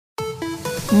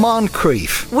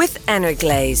Moncrief with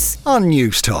Energlaze on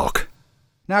News Talk.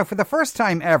 Now, for the first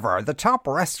time ever, the top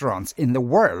restaurants in the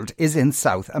world is in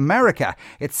South America.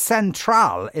 It's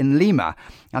Central in Lima,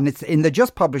 and it's in the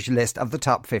just published list of the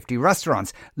top 50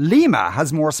 restaurants. Lima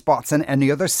has more spots than any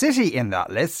other city in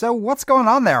that list. So what's going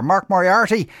on there? Mark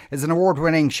Moriarty is an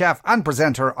award-winning chef and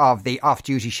presenter of the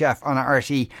Off-Duty Chef on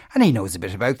RT, and he knows a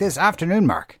bit about this. Afternoon,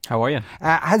 Mark. How are you?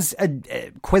 Has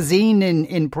cuisine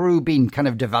in Peru been kind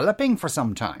of developing for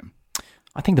some time?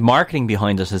 I think the marketing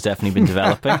behind it has definitely been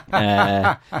developing.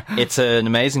 It's an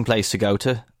amazing place to go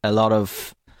to. A lot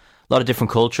of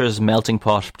different cultures, melting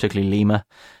pot, particularly Lima,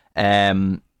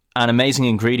 and amazing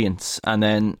ingredients. And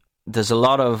then there's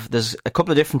a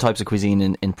couple of different types of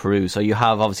cuisine in Peru. So you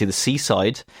have obviously the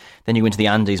seaside, then you go into the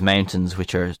Andes Mountains,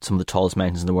 which are some of the tallest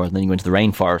mountains in the world, and then you go into the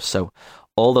rainforest. So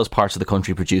all those parts of the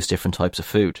country produce different types of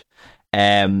food.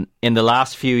 In the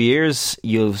last few years,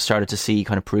 you've started to see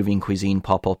kind of Peruvian cuisine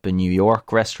pop up in New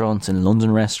York restaurants, in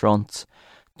London restaurants.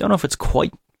 Don't know if it's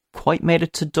quite made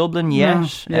it to Dublin yet.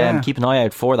 Keep an eye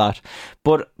out for that.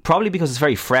 But probably because it's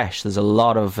very fresh. There's a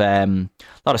lot of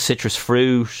citrus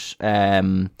fruit,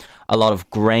 a lot of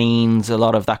grains, a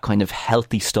lot of that kind of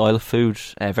healthy style of food.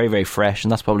 Very, very fresh.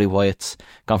 And that's probably why it's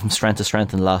gone from strength to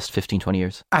strength in the last 15, 20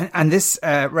 years. And this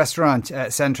restaurant,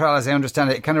 Central, as I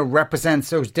understand it kind of represents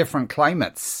those different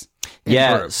climates.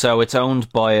 Yeah, so it's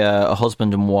owned by a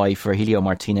husband and wife, Virgilio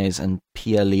Martinez and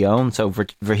Pia Leon. So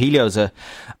Virgilio's a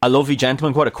lovely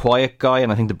gentleman, quite a quiet guy,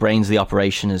 and I think the brains of the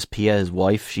operation is Pia, his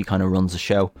wife. She kind of runs the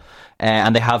show.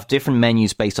 And they have different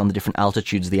menus based on the different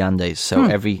altitudes of the Andes. So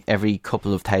every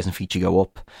couple of thousand feet you go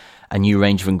up, a new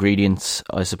range of ingredients,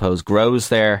 I suppose, grows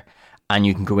there. And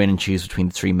you can go in and choose between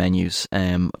the three menus,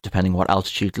 depending what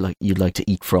altitude you'd like to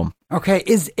eat from. Okay,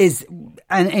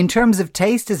 and in terms of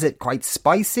taste, is it quite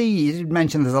spicy? You did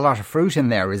mention there's a lot of fruit in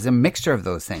there. Is a mixture of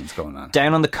those things going on?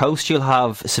 Down on the coast, you'll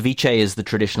have ceviche is the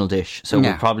traditional dish. So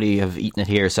we'll probably have eaten it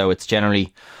here. So it's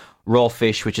generally raw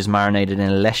fish, which is marinated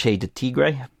in leche de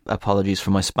tigre. Apologies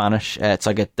for my Spanish. It's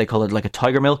like they call it like a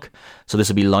tiger milk. So this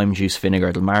will be lime juice vinegar.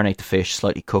 It'll marinate the fish,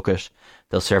 slightly cook it.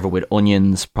 They'll serve it with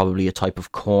onions, probably a type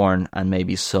of corn, and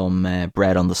maybe some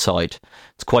bread on the side.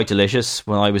 It's quite delicious.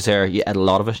 When I was there, you ate a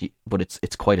lot of it, but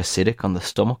it's quite acidic on the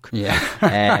stomach.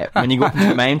 Yeah. When you go up into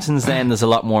the mountains, then there's a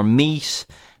lot more meat.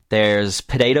 There's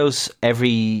potatoes.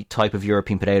 Every type of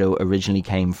European potato originally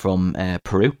came from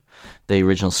Peru, the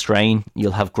original strain.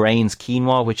 You'll have grains.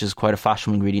 Quinoa, which is quite a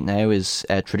fashionable ingredient now, is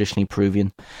traditionally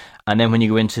Peruvian. And then when you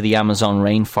go into the Amazon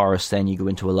rainforest, then you go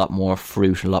into a lot more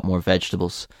fruit, a lot more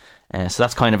vegetables. So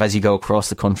that's kind of as you go across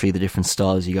the country, the different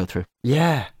styles you go through.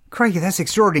 Yeah. Crikey, that's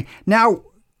extraordinary. Now,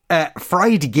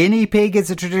 fried guinea pig is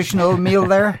a traditional meal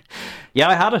there? Yeah,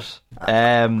 I had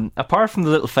it. Apart from the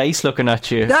little face looking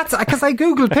at you. That's because I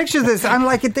googled pictures of this and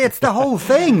it's the whole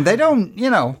thing. They don't,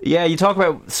 Yeah, you talk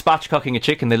about spatchcocking a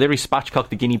chicken. They literally spatchcock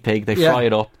the guinea pig. They fry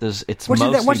it up.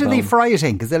 What did they fry it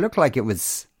in? Because they look like there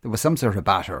was some sort of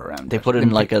batter around. They put it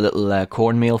in like a little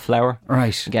cornmeal flour.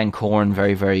 Right. Again, corn,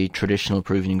 very, very traditional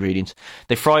Peruvian ingredient.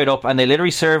 They fry it up and they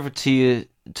literally serve it to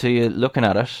you looking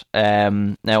at it.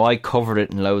 Now, I covered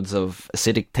it in loads of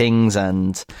acidic things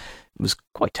and it was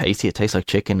quite tasty. It tastes like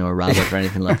chicken or rabbit or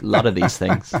anything like a lot of these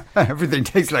things. Everything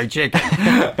tastes like chicken,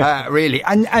 really.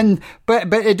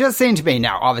 But it does seem to be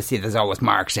now. Obviously, there's always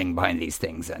marketing behind these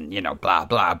things, and blah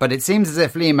blah. But it seems as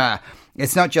if Lima,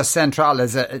 it's not just Central.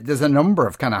 There's a number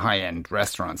of kind of high end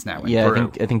restaurants now. In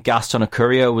Peru. I think Gaston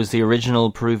Acurio was the original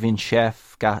Peruvian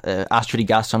chef. Astrid y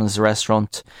Gaston is the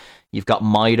restaurant. You've got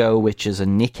Maido, which is a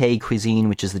Nikkei cuisine,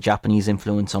 which is the Japanese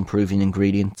influence on Peruvian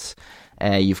ingredients.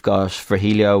 You've got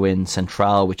Virgilio in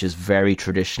Central, which is very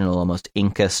traditional, almost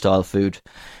Inca style food.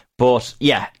 But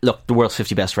yeah, look, the world's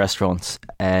 50 best restaurants.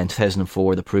 In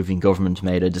 2004, the Peruvian government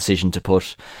made a decision to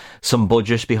put some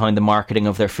budget behind the marketing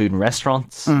of their food and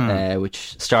restaurants,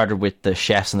 which started with the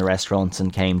chefs in the restaurants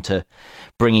and came to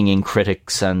bringing in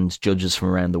critics and judges from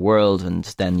around the world. And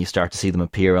then you start to see them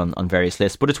appear on various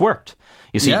lists. But it's worked.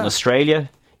 You see it in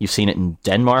Australia. You've seen it in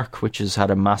Denmark, which has had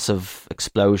a massive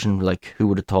explosion. Like, who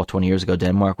would have thought 20 years ago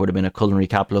Denmark would have been a culinary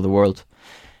capital of the world?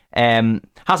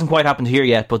 Hasn't quite happened here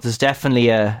yet, but there's definitely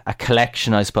a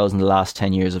collection, I suppose, in the last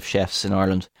 10 years of chefs in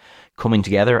Ireland coming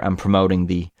together and promoting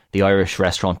the Irish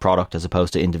restaurant product as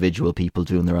opposed to individual people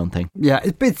doing their own thing. Yeah,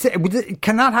 but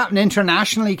can that happen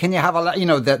internationally? Can you have a lot,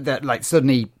 that like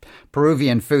suddenly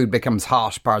Peruvian food becomes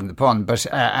hot, pardon the pun, but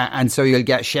and so you'll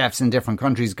get chefs in different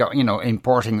countries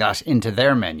importing that into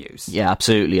their menus. Yeah,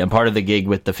 absolutely. And part of the gig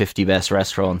with the 50 best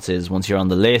restaurants is once you're on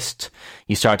the list,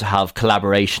 you start to have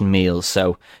collaboration meals.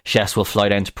 So chefs will fly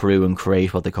down to Peru and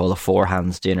create what they call a four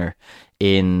hands dinner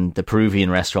in the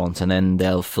Peruvian restaurants, and then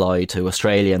they'll fly to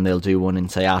Australia and they'll do one in,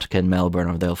 say, Attica in Melbourne,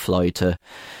 or they'll fly to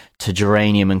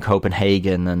Geranium in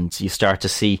Copenhagen, and you start to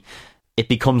see it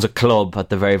becomes a club at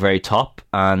the very, very top.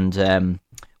 And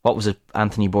what was it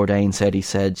Anthony Bourdain said? He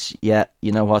said, yeah,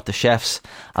 you know what, the chefs,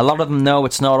 a lot of them know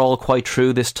it's not all quite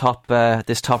true, this top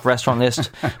restaurant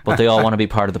list, but they all want to be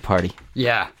part of the party.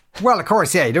 Yeah. Well, of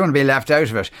course, yeah, you don't want to be left out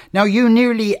of it. Now,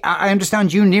 I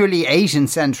understand you nearly ate in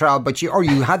Central, but you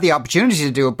had the opportunity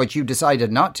to do it, but you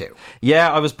decided not to. Yeah,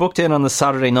 I was booked in on the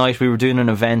Saturday night. We were doing an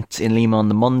event in Lima on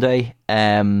the Monday,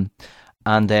 and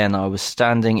then I was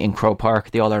standing in Croke Park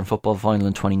at the All-Ireland Football Final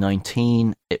in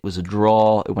 2019. It was a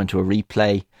draw. It went to a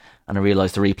replay, and I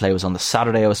realised the replay was on the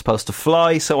Saturday I was supposed to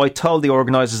fly, so I told the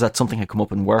organisers that something had come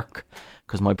up in work,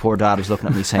 because my poor dad was looking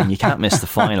at me saying, you can't miss the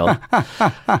final.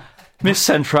 Miss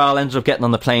Central, ended up getting on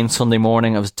the plane Sunday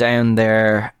morning. I was down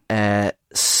there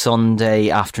Sunday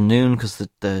afternoon, because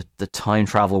the time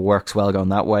travel works well going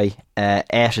that way.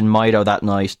 Ate in Mido that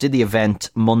night, did the event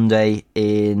Monday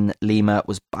in Lima,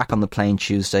 was back on the plane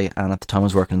Tuesday, and at the time I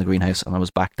was working in the greenhouse, and I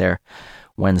was back there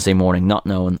Wednesday morning, not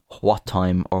knowing what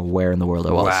time or where in the world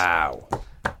I was. Wow.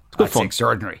 That's fun.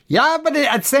 Extraordinary. Yeah, but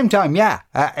at the same time,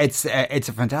 it's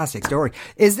a fantastic story.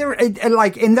 Is there,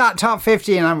 like, in that top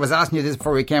 50, and I was asking you this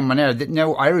before we came on air,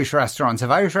 no Irish restaurants.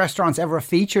 Have Irish restaurants ever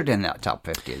featured in that top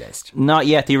 50 list? Not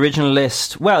yet. The original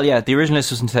list, the original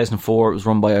list was in 2004. It was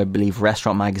run by, I believe,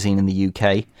 Restaurant Magazine in the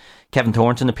UK. Kevin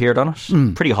Thornton appeared on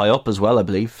it. Pretty high up as well, I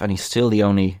believe, and he's still the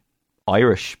only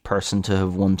Irish person to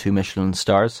have won 2 Michelin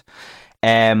stars.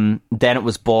 Then it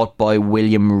was bought by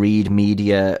William Reed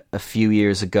Media a few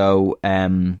years ago,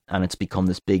 and it's become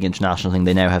this big international thing.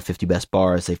 They now have 50 best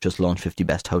bars. They've just launched 50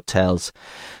 best hotels.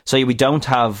 So we don't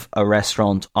have a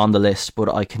restaurant on the list,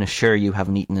 but I can assure you,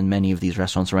 having eaten in many of these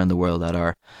restaurants around the world,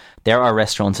 there are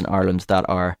restaurants in Ireland that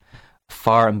are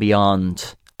far and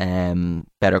beyond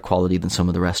better quality than some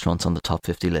of the restaurants on the top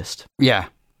 50 list. Yeah.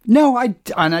 No,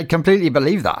 I completely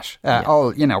believe that.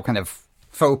 All, kind of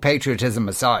faux patriotism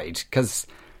aside, because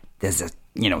there's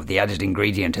the added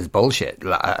ingredient is bullshit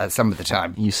some of the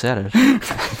time. You said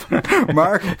it.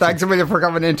 Mark, thanks a million for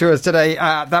coming into us today.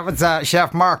 That was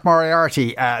Chef Mark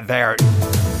Moriarty there.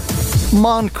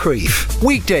 Moncrief,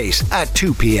 weekdays at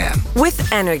 2 p.m.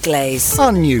 with Energlaze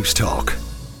on News Talk.